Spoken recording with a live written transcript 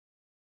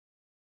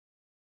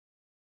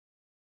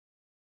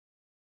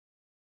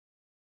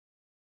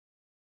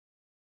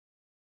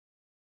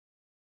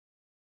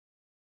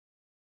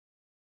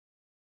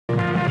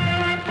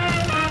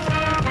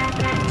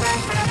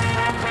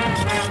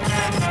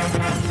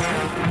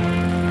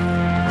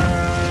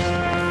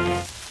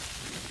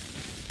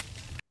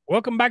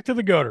Welcome back to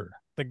the gutter,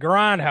 the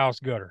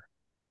Grindhouse gutter.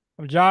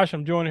 I'm Josh.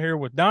 I'm joined here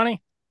with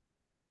Donnie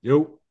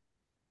Yo.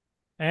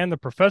 and the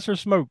Professor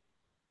Smoak.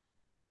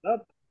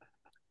 Up.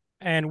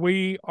 And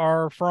we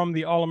are from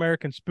the All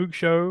American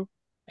Spookshow.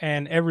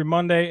 And every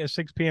Monday at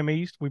 6 p.m.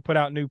 East, we put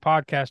out new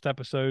podcast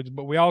episodes.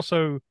 But we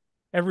also,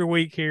 every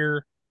week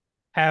here,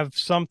 have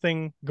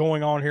something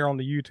going on here on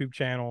the YouTube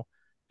channel.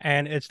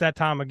 And it's that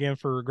time again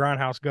for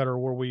Grindhouse Gutter,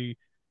 where we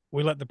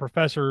let the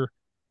professor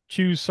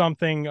choose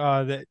something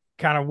that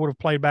kind of would have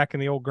played back in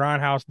the old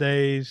Grindhouse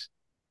days,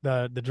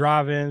 the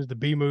drive-ins, the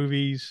B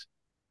movies,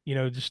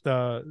 just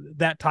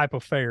that type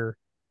of fare.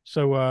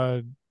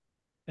 So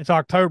it's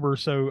October,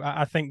 so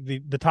I think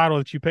the title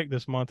that you picked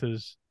this month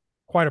is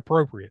quite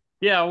appropriate.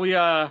 Yeah,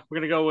 we're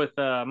gonna go with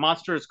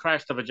Monsters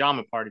Crash the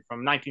Pajama Party from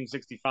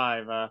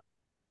 1965.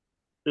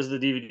 This is the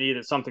DVD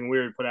that Something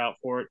Weird put out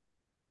for it,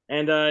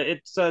 and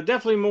it's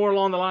definitely more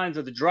along the lines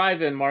of the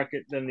drive-in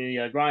market than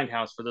the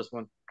Grindhouse for this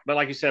one. But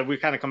like you said, we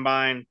kind of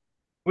combine.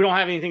 We don't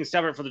have anything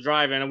separate for the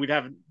drive-in,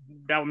 and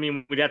that would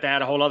mean we'd have to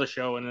add a whole other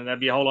show, and then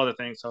that'd be a whole other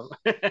thing. So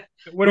We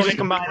we don't just need to do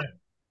combine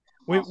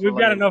that. for We've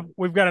got later. enough.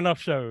 We've got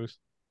enough shows.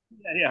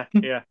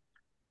 Yeah.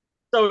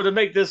 So to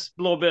make this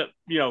a little bit,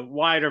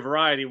 wider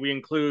variety, we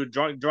include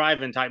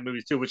drive-in type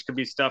movies too, which could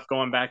be stuff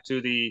going back to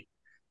the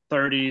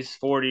 30s,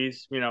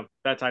 40s,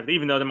 that type.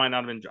 Even though there might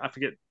not have been, I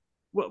forget.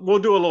 We'll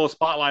do a little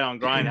spotlight on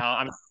Grindhouse.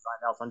 I mean,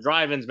 Grindhouse on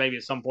drive-ins maybe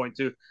at some point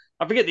too.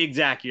 I forget the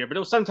exact year, but it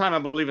was sometime I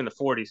believe in the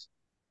 40s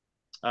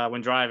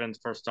when drive-ins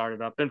first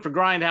started up. And for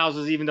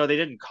grindhouses, even though they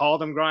didn't call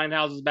them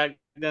grindhouses back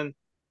then,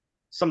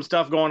 some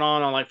stuff going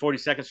on like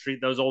 42nd Street.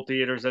 Those old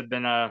theaters had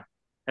been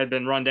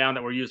run down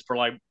that were used for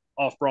like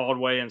off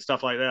Broadway and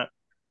stuff like that.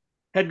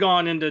 Had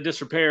gone into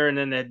disrepair and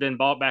then had been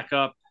bought back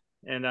up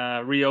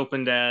and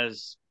reopened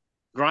as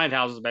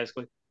grindhouses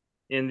basically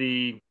in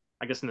the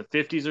I guess in the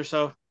 50s or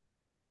so.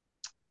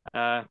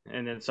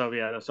 And then so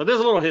yeah, so there's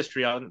a little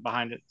history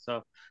behind it.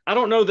 So I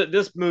don't know that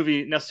this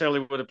movie necessarily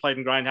would have played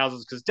in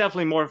grindhouses because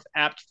definitely more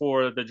apt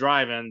for the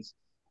drive-ins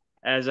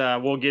as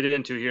we'll get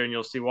into here and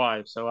you'll see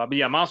why. So, but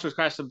yeah, Monsters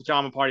Crash the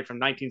Pajama Party from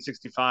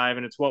 1965,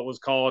 and it's what was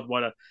called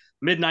a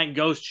midnight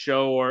ghost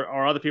show,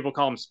 or other people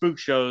call them spook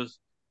shows.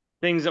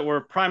 Things that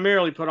were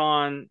primarily put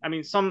on. I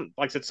mean, some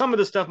like I said, some of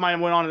the stuff might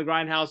have went on in the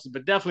grindhouses,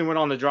 but definitely went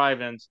on the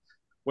drive-ins,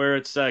 where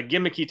it's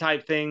gimmicky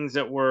type things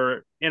that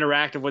were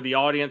interactive with the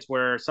audience,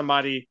 where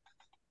somebody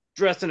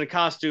dressed in a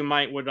costume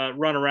would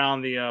run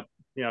around the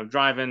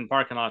drive-in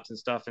parking lots and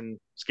stuff and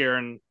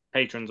scaring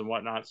patrons and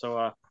whatnot.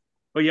 So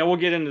but yeah, we'll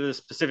get into the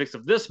specifics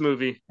of this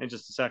movie in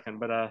just a second.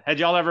 But had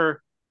y'all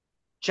ever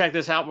checked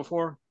this out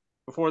before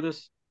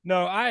this?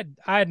 No, I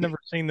had never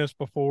seen this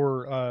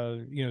before.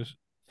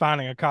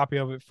 Finding a copy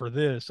of it for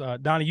this.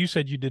 Donnie, you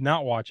said you did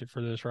not watch it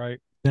for this, right?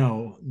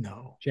 No,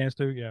 no, Chance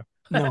to? Yeah.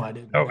 no, I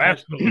didn't. Oh,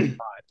 absolutely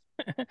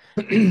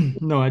fine.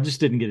 No, I just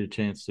didn't get a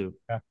chance to.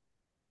 Yeah.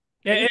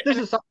 Yeah. And this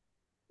is something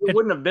it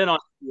wouldn't have been on.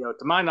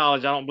 To my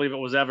knowledge, I don't believe it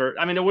was ever.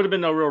 I mean, there would have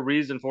been no real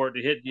reason for it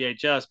to hit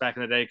VHS back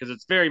in the day because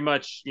it's very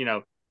much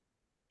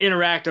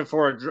interactive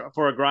for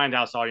a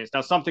grindhouse audience. Now,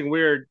 something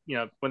weird,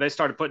 when they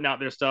started putting out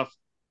their stuff,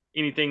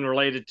 anything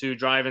related to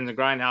drive-ins and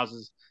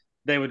grindhouses,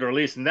 they would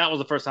release, and that was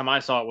the first time I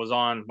saw it was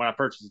on when I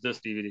purchased this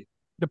DVD.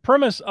 The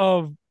premise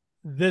of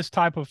this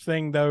type of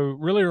thing, though,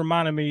 really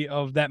reminded me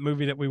of that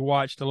movie that we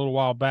watched a little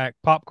while back,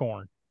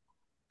 Popcorn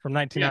from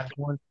Yeah.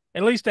 1991.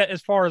 At least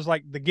as far as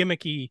like the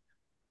gimmicky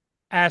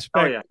Oh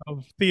aspect yeah.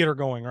 of theater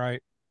going,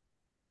 right?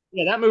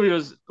 Yeah, that movie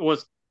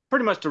was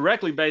pretty much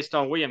directly based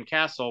on William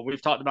Castle.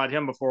 We've talked about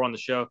him before on the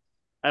show.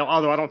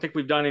 Although I don't think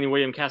we've done any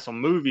William Castle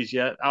movies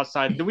yet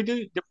outside. Did we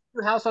do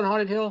House on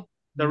Haunted Hill,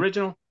 the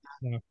original?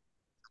 No,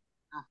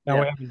 no,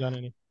 we Yeah. haven't done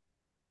any.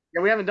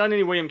 Yeah, we haven't done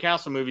any William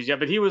Castle movies yet,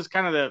 but he was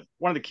kind of the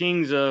one of the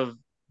kings of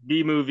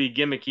B movie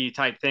gimmicky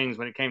type things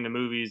when it came to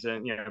movies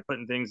and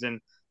putting things in.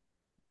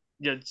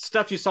 Yeah,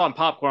 stuff you saw in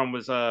Popcorn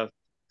was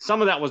some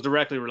of that was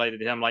directly related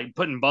to him, like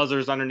putting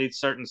buzzers underneath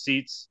certain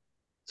seats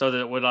so that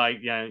it would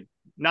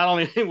not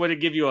only would it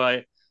give you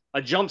a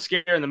jump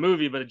scare in the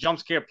movie, but a jump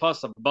scare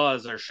plus a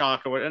buzz or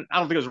shock or I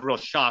don't think it was a real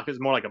shock. It was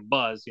more like a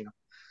buzz.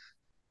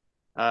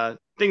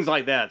 Things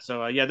like that.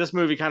 So yeah, this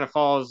movie kind of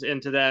falls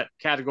into that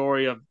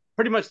category of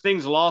pretty much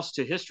things lost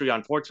to history,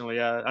 unfortunately.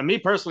 Me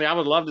personally, I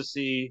would love to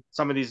see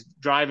some of these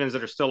drive-ins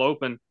that are still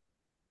open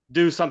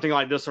do something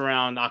like this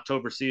around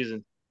October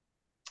season.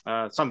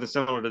 Something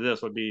similar to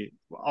this would be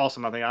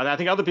awesome. I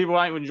think other people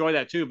might enjoy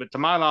that too. But to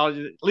my knowledge,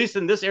 at least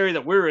in this area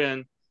that we're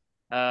in,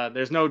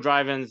 there's no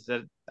drive-ins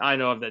that I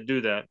know of that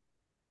do that.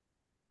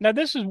 Now,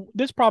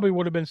 this probably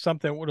would have been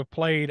something that would have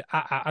played.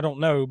 I don't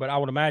know, but I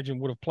would imagine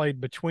would have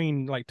played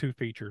between like two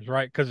features,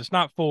 right? Because it's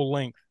not full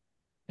length.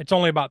 It's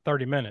only about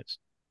 30 minutes.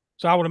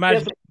 So I would imagine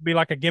Yes, it would be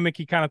like a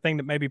gimmicky kind of thing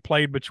that maybe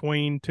played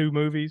between two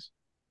movies.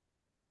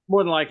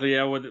 more than likely,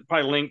 I would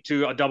probably link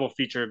to a double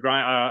feature,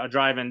 a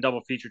drive-in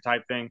double feature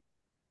type thing.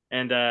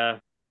 And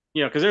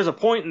because there's a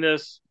point in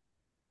this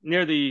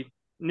near the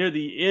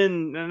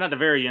end, not the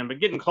very end, but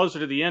getting closer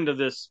to the end of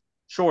this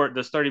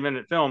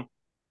 30-minute film,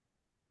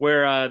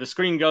 where the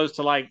screen goes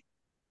to like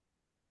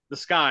the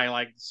sky,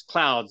 like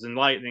clouds and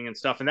lightning and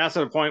stuff. And that's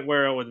at a point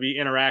where it would be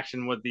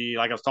interaction with the,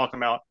 like I was talking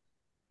about,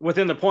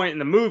 within the point in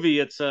the movie,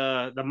 it's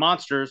the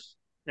monsters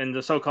and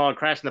the so-called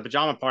Crash in the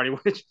Pajama Party,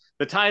 which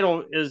the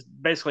title is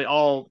basically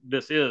all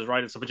this is,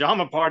 right? It's a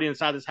pajama party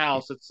inside this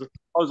house. It's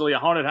supposedly a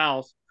haunted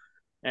house,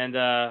 and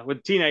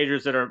with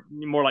teenagers that are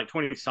more like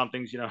 20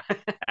 somethings,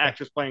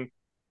 actors playing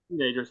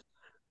teenagers.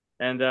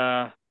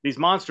 And these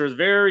monsters,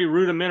 very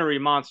rudimentary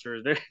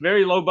monsters. They're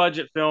very low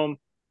budget film,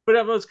 but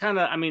it was kind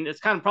of, I mean, it's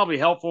kind of probably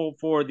helpful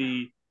for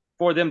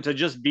them to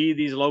just be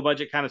these low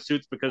budget kind of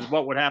suits, because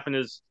what would happen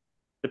is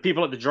the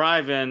people at the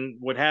drive-in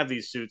would have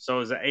these suits. So it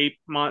was an ape.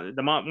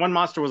 One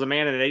monster was a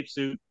man in an ape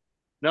suit.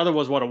 Another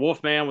was a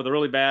wolf man with a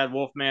really bad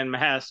wolf man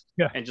mask,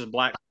 and just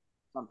black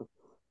something.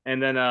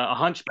 And then a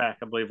hunchback,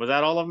 I believe. Was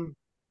that all of them?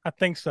 I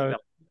think so.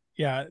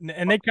 Yeah,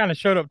 and they kind of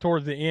showed up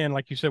towards the end,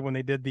 like you said, when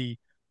they did the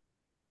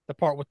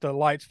part with the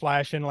lights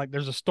flashing, like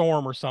there's a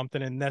storm or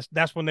something, and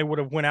that's when they would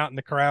have went out in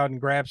the crowd and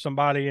grabbed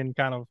somebody and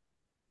kind of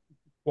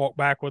walked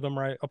back with them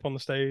right up on the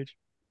stage.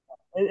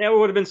 It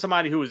would have been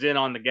somebody who was in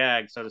on the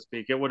gag, so to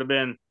speak. It would have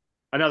been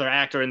another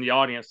actor in the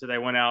audience that they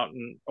went out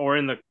or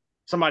in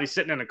somebody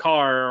sitting in a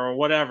car or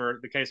whatever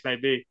the case may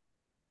be.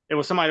 It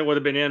was somebody that would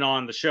have been in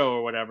on the show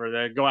or whatever.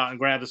 They'd go out and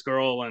grab this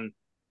girl and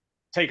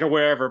take her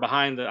wherever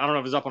behind I don't know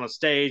if it's up on a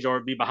stage or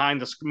it'd be behind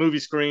the movie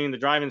screen, the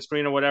drive-in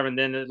screen or whatever. And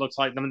then it looks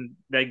like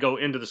they go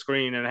into the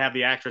screen and have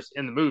the actress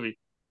in the movie.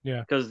 Yeah.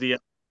 Because the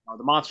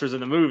monsters in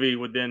the movie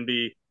would then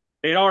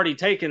they'd already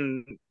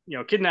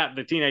kidnapped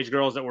the teenage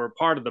girls that were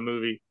part of the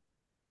movie,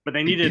 but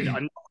they needed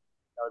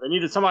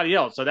somebody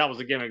else. So that was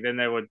the gimmick. Then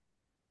they would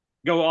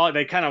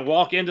they kind of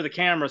walk into the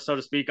camera, so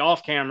to speak,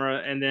 off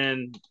camera, and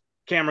then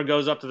camera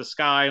goes up to the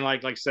sky, and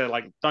like I said,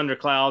 like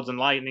thunderclouds and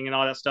lightning and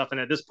all that stuff. And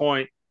at this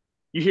point,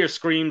 you hear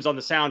screams on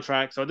the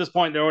soundtrack. So at this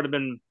point, there would have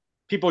been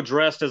people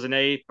dressed as an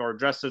ape or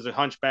dressed as a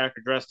hunchback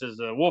or dressed as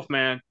a wolf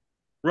man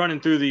running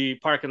through the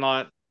parking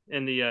lot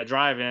in the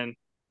drive-in,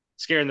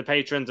 scaring the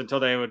patrons until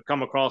they would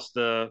come across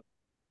the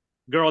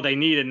girl they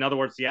needed. In other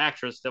words, the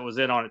actress that was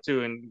in on it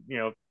too. And,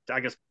 I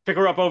guess pick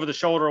her up over the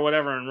shoulder or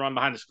whatever and run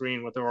behind the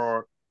screen with her,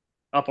 or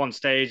up on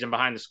stage and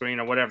behind the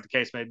screen, or whatever the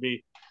case may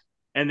be.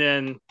 And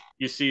then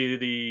you see I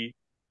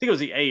think it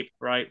was the ape,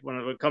 right? When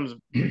it comes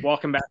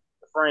walking back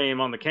frame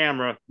on the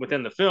camera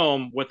within the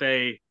film with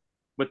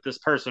this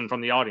person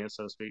from the audience,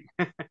 so to speak.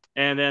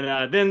 And then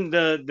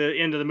the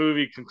end of the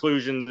movie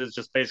conclusion is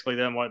just basically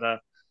them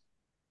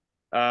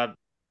kind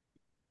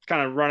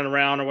of running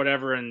around or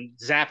whatever and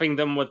zapping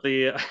them with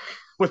the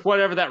with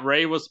whatever that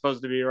ray was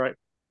supposed to be, right?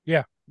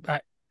 Yeah.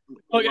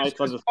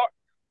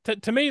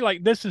 To me,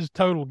 like, this is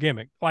total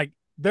gimmick. Like,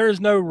 there is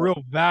no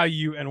real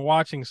value in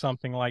watching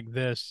something like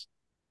this.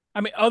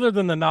 I mean, other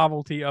than the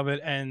novelty of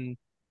it and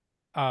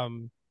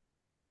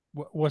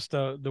what's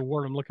the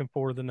word I'm looking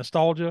for? The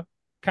nostalgia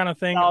kind of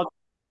thing.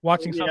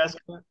 Watching something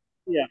like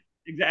that.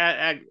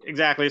 Yeah,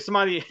 exactly.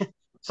 Somebody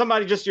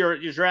just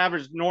your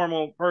average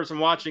normal person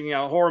watching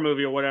a horror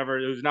movie or whatever,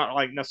 who's not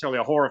like necessarily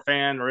a horror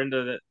fan or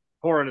into the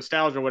horror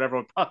nostalgia or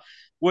whatever,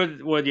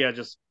 would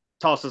just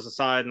toss this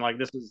aside and like,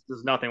 this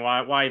is nothing.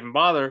 Why even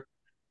bother?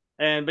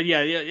 But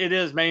yeah, it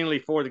is mainly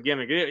for the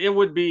gimmick. It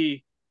would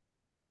be,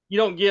 you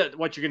don't get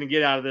what you're going to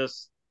get out of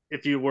this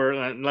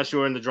unless you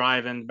were in the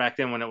drive-in back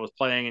then when it was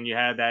playing and you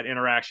had that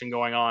interaction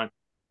going on.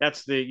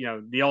 That's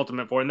the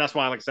ultimate for it. And that's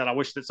why, like I said, I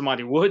wish that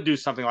somebody would do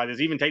something like this,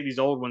 even take these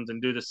old ones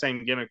and do the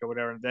same gimmick or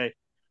whatever today.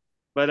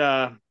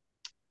 But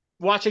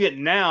watching it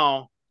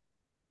now,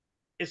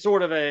 it's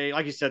sort of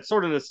like you said,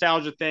 sort of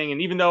nostalgia thing.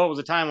 And even though it was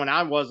a time when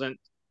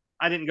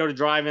I didn't go to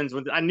drive-ins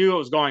I knew it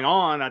was going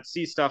on. I'd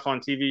see stuff on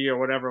TV or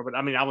whatever, but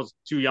I mean, I was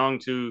too young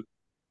to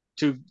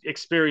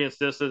experience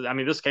this. I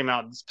mean,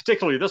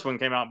 particularly this one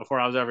came out before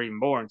I was ever even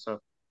born. So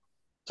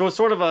it's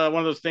sort of one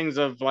of those things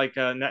of like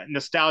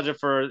nostalgia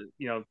for,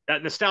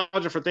 that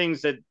nostalgia for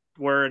things that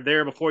were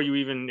there before you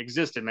even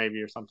existed,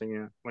 maybe, or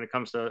something, when it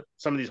comes to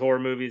some of these horror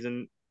movies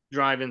and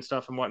drive-in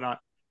stuff and whatnot.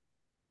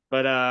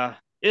 But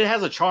it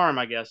has a charm,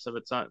 I guess, of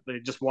it's not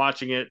just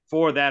watching it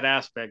for that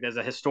aspect as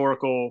a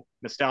historical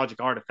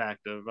nostalgic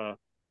artifact of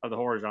the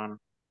horror genre.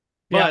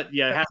 But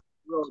it has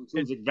real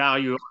intrinsic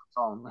value of its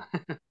own.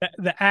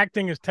 The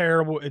acting is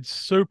terrible. It's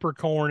super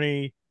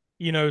corny,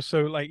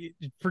 so like,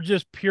 for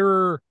just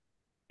pure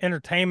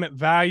entertainment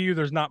value,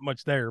 there's not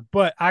much there.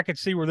 But I could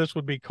see where this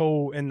would be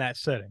cool in that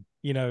setting,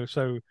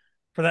 so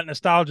for that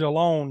nostalgia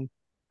alone,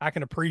 I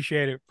can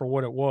appreciate it for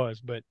what it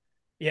was. But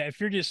yeah, if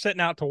you're just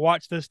sitting out to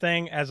watch this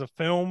thing as a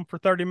film for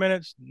 30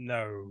 minutes,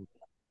 no.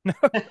 No.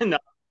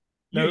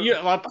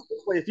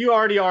 If you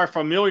already are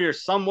familiar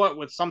somewhat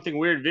with something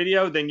weird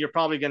video, then you're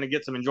probably going to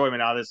get some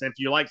enjoyment out of this. If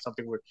you like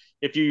something weird,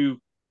 if you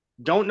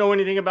don't know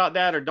anything about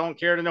that or don't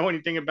care to know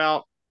anything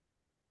about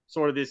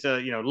sort of this,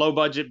 low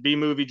budget B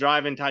movie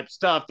drive-in type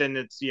stuff, then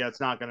it's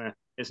not gonna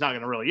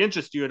really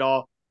interest you at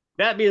all.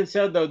 That being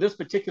said, though, this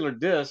particular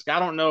disc, I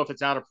don't know if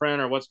it's out of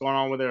print or what's going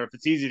on with it, or if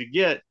it's easy to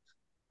get,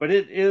 but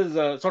it is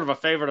sort of a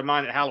favorite of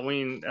mine at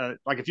Halloween.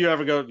 Like if you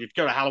go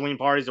to Halloween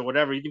parties or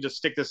whatever, you can just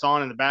stick this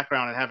on in the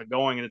background and have it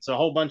going. And it's a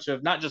whole bunch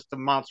of, not just the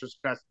Monsters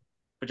Crash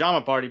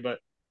Pajama Party, but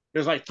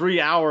there's like 3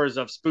 hours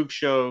of spook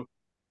show,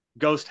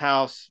 ghost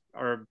house,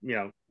 or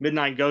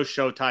midnight ghost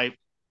show type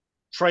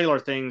trailer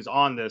things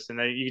on this, and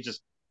you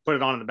just put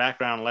it on in the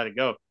background and let it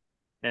go.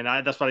 And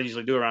that's what I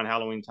usually do around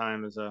Halloween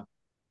time.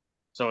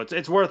 So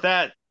it's worth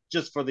that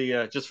just for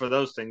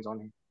those things on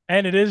here.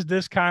 And it is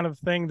this kind of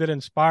thing that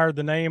inspired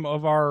the name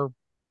of our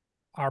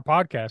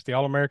podcast, the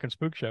All American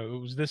Spook Show. It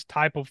was this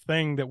type of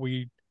thing that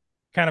we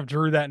kind of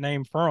drew that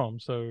name from.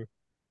 So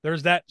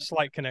there's that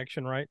slight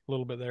connection, right? A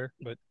little bit there,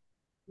 but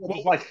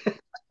well, like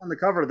on the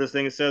cover of this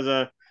thing, it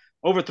says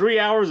over 3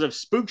 hours of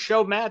spook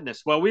show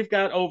madness. Well, we've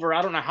got over,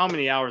 I don't know how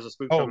many hours of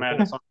spook show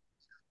madness.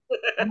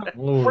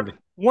 Lord.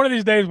 One of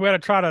these days we got to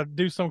try to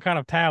do some kind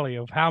of tally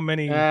of how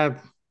many.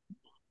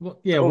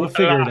 We'll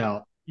figure it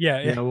out.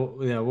 Yeah,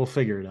 we'll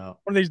figure it out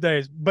one of these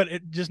days. But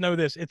just know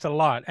this: it's a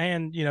lot,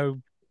 and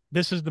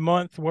this is the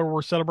month where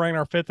we're celebrating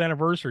our 5th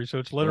anniversary, so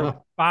it's literally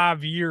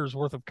 5 years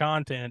worth of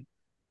content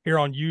here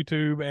on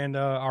YouTube and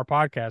our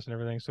podcast and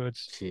everything. So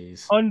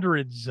it's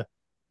hundreds,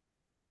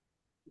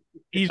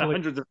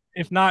 easily,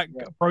 if not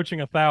approaching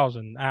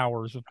 1,000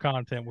 hours of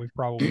content. We've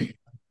probably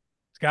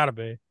it's got to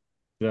be.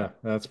 Yeah,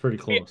 that's pretty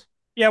close.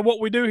 Yeah, what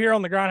we do here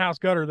on the Grindhouse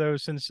Gutter, though,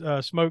 since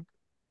Smoak,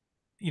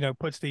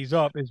 puts these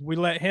up, is we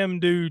let him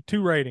do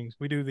 2 ratings.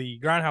 We do the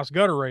Grindhouse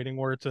Gutter rating,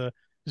 where it's a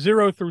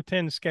 0 through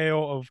 10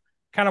 scale of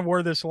kind of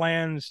where this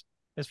lands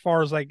as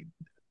far as like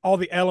all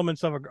the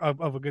elements of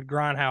a good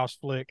Grindhouse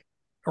flick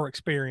or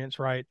experience,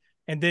 right?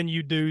 And then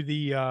you do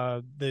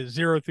the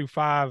 0 through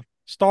 5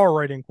 star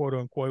rating, quote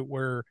unquote,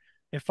 where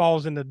it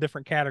falls into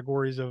different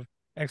categories of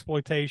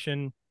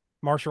exploitation,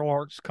 martial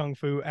arts, kung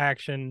fu,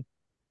 action,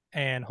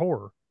 and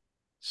horror.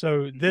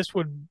 So this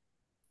would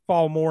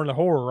fall more into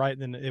horror, right,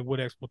 than it would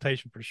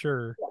exploitation for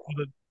sure.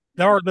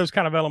 There are those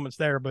kind of elements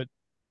there, but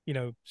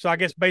so I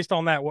guess based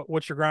on that,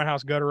 what's your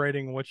Grindhouse Gutter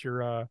rating and what's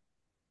your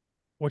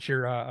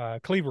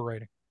Cleaver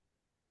rating?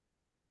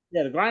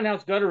 Yeah, the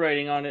Grindhouse Gutter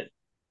rating on it,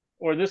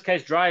 or in this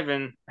case,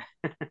 drive-in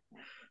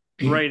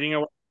rating,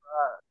 or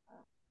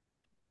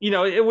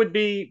it would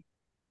be.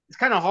 It's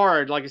kind of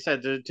hard, like I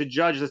said, to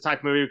judge this type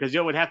of movie because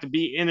it would have to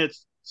be in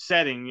its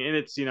setting, in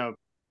its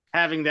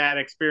having that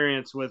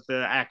experience with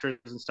the actors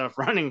and stuff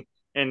running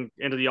and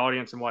into the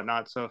audience and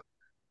whatnot. So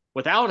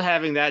without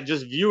having that,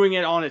 just viewing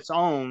it on its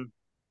own,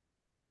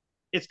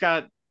 it's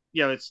got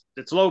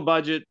it's low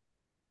budget,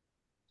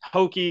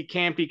 hokey,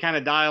 campy kind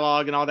of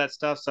dialogue and all that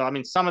stuff. So I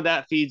mean, some of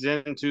that feeds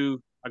into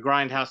a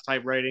Grindhouse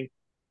type rating.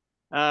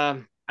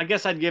 I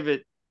guess I'd give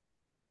it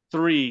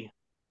 3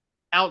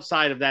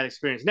 outside of that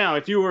experience. Now,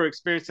 if you were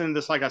experiencing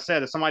this, like I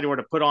said, if somebody were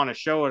to put on a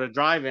show at a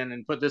drive-in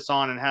and put this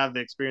on and have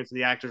the experience of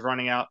the actors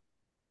running out,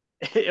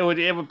 it would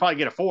probably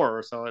get a 4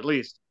 or so at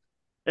least.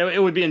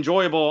 It would be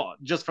enjoyable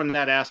just from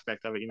that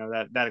aspect of it,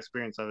 that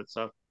experience of it.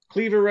 So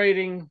Cleaver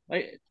rating,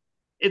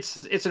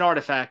 it's an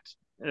artifact,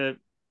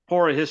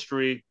 horror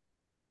history,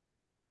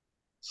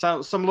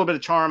 some little bit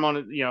of charm on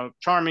it,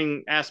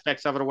 charming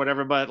aspects of it or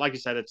whatever. But like you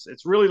said,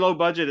 it's really low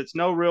budget. It's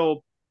no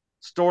real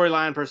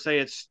storyline per se.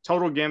 It's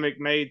total gimmick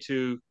made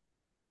to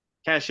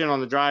cash in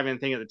on the drive-in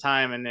thing at the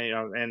time, and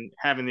and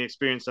having the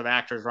experience of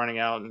actors running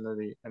out and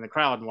the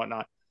crowd and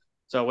whatnot.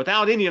 So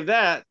without any of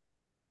that,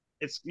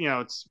 it's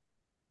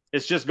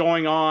just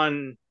going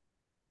on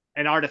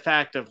an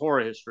artifact of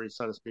horror history,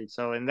 so to speak.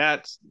 So, and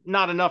that's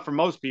not enough for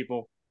most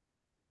people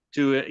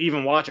to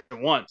even watch it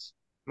once,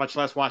 much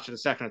less watch it a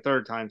second or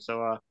third time.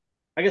 So,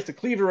 I guess the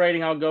Cleaver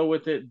rating, I'll go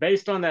with it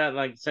based on that.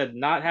 Like I said,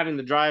 not having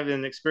the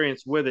drive-in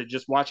experience with it,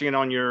 just watching it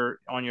on your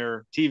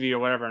TV or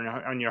whatever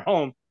on your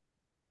home.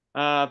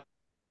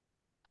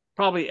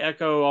 Probably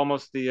echo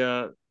almost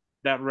the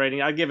that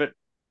rating. I give it.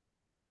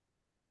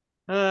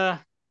 I'll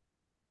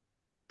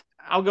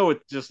go with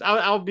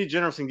I'll be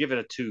generous and give it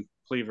a 2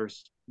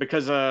 Cleavers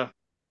because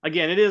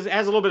again it has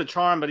a little bit of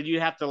charm, but you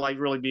have to like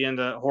really be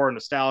into horror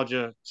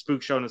nostalgia,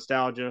 spook show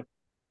nostalgia,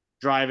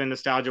 drive-in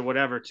nostalgia,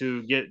 whatever,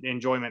 to get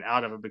enjoyment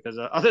out of it, because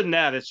other than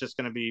that it's just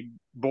going to be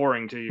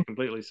boring to you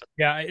completely. So,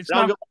 yeah, it's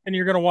not and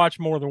you're going to watch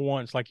more than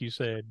once, like you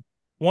said.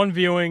 One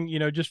viewing,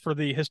 just for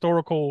the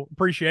historical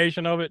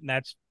appreciation of it, and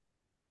that's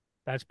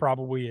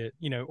probably it.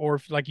 Or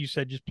if, like you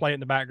said, just play it in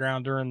the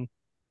background during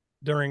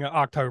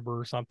October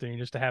or something,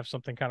 just to have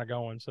something kind of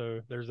going. So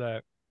there's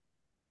that.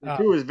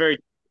 2 is very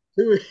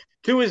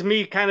 2 is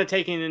me kind of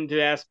taking into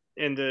aspect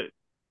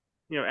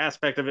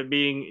of it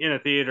being in a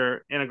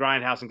theater, in a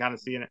Grindhouse, and kind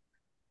of seeing it,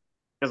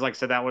 because like I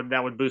said,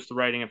 that would boost the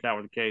rating if that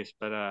were the case.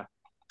 But yeah,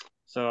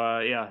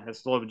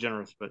 it's a little bit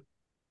generous, but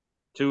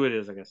 2 it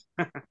is, I guess.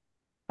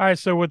 All right,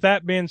 so with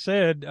that being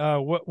said,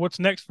 what's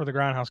next for the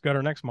Grindhouse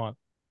Gutter next month?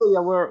 So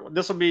yeah,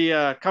 this will be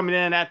coming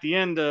in at the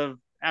end of,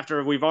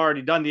 after we've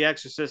already done The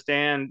Exorcist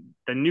and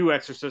the new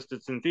Exorcist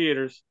that's in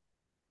theaters.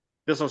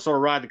 This will sort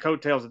of ride the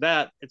coattails of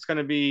that. It's going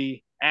to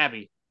be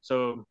Abby.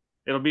 So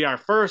it'll be our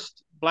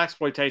first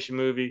blaxploitation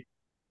movie,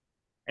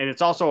 and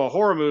it's also a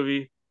horror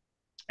movie,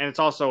 and it's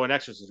also an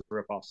Exorcist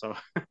ripoff. So,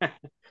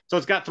 so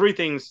it's got 3 of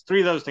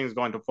those things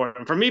going for it.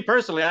 And for me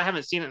personally, I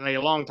haven't seen it in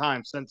a long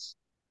time, since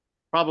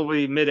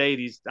probably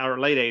mid-'80s or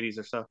late 80s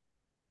or so.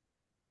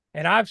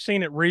 And I've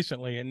seen it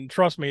recently, and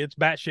trust me, it's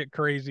batshit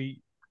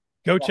crazy.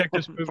 Go check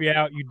this movie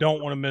out. You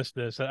don't want to miss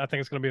this. I think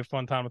it's going to be a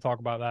fun time to talk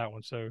about that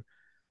one. So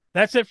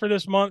that's it for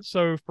this month.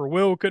 So for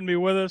Will, who couldn't be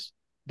with us,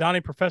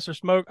 Donny Professor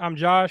Smoak, I'm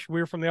Josh.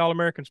 We're from the All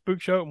American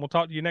Spook Show, and we'll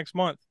talk to you next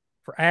month.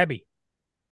 For Abby.